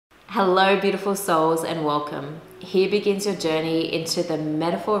Hello, beautiful souls, and welcome. Here begins your journey into the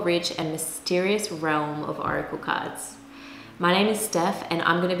metaphor-rich and mysterious realm of oracle cards. My name is Steph, and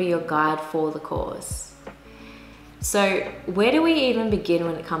I'm going to be your guide for the course. So, where do we even begin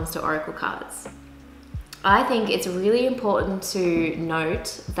when it comes to oracle cards? I think it's really important to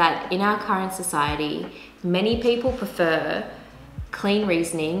note that in our current society, many people prefer clean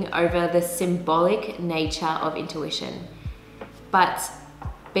reasoning over the symbolic nature of intuition. But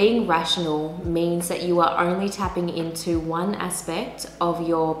being rational means that you are only tapping into one aspect of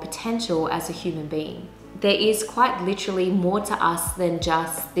your potential as a human being. There is quite literally more to us than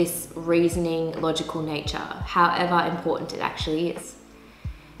just this reasoning, logical nature, however important it actually is.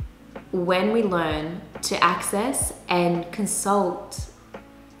 When we learn to access and consult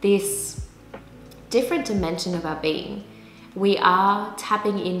this different dimension of our being, we are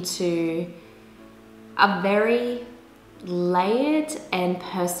tapping into a very layered and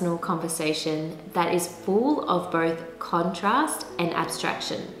personal conversation that is full of both contrast and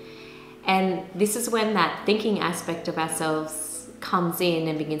abstraction. And this is when that thinking aspect of ourselves comes in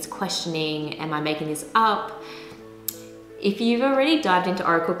and begins questioning, am I making this up? If you've already dived into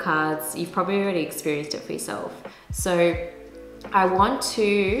oracle cards, you've probably already experienced it for yourself. So I want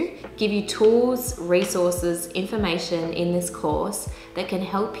to give you tools, resources, information in this course that can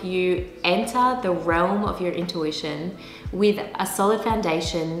help you enter the realm of your intuition with a solid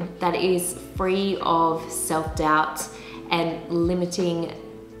foundation that is free of self-doubt and limiting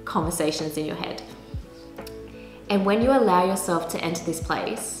conversations in your head. And when you allow yourself to enter this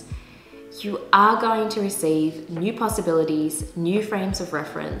place, you are going to receive new possibilities, new frames of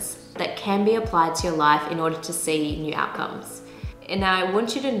reference that can be applied to your life in order to see new outcomes. And now I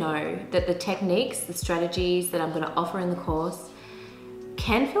want you to know that the techniques, the strategies that I'm going to offer in the course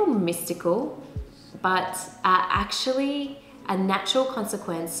can feel mystical, but are actually a natural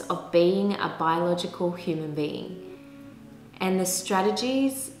consequence of being a biological human being. And the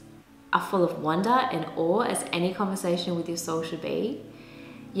strategies are full of wonder and awe, as any conversation with your soul should be,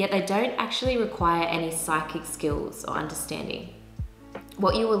 yet they don't actually require any psychic skills or understanding.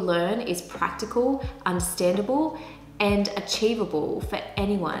 What you will learn is practical, understandable, and achievable for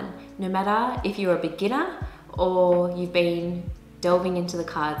anyone, no matter if you're a beginner or you've been delving into the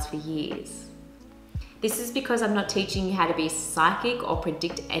cards for years. This is because I'm not teaching you how to be psychic or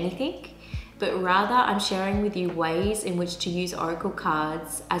predict anything, but rather I'm sharing with you ways in which to use oracle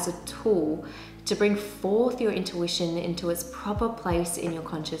cards as a tool to bring forth your intuition into its proper place in your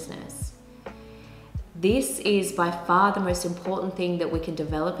consciousness. This is by far the most important thing that we can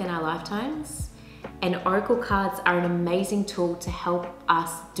develop in our lifetimes. And oracle cards are an amazing tool to help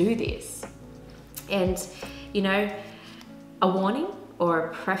us do this. And, you know, a warning or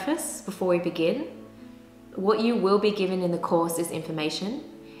a preface before we begin, what you will be given in the course is information.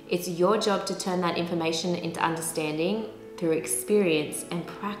 It's your job to turn that information into understanding through experience and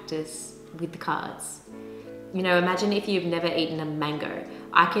practice with the cards. You know, imagine if you've never eaten a mango.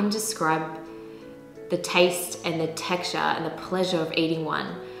 I can describe the taste and the texture and the pleasure of eating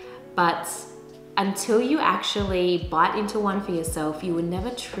one, but until you actually bite into one for yourself, you will never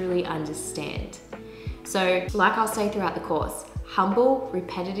truly understand. So, like I'll say throughout the course, humble,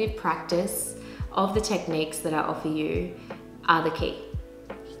 repetitive practice of the techniques that I offer you are the key.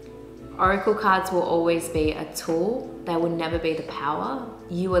 Oracle cards will always be a tool. They will never be the power.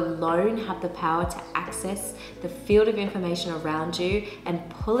 You alone have the power to access the field of information around you and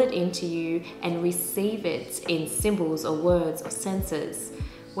pull it into you and receive it in symbols or words or senses,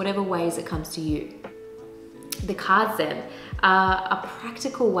 whatever ways it comes to you. The cards then are a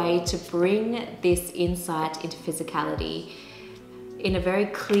practical way to bring this insight into physicality in a very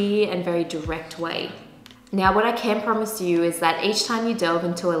clear and very direct way. Now, what I can promise you is that each time you delve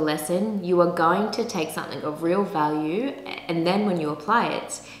into a lesson, you are going to take something of real value, and then when you apply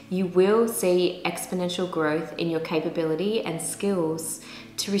it, you will see exponential growth in your capability and skills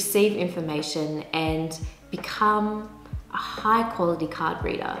to receive information and become a high quality card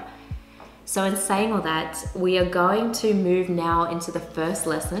reader. So in saying all that, we are going to move now into the first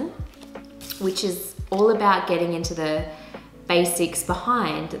lesson, which is all about getting into the basics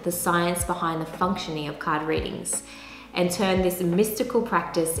behind the science behind the functioning of card readings and turn this mystical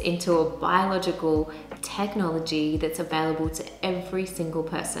practice into a biological technology that's available to every single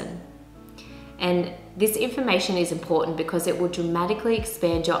person. And this information is important because it will dramatically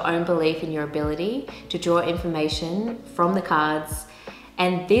expand your own belief in your ability to draw information from the cards.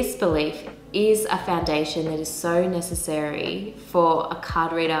 And this belief is a foundation that is so necessary for a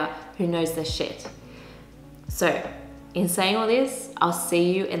card reader who knows their shit. So, in saying all this, I'll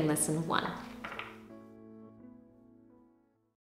see you in lesson 1.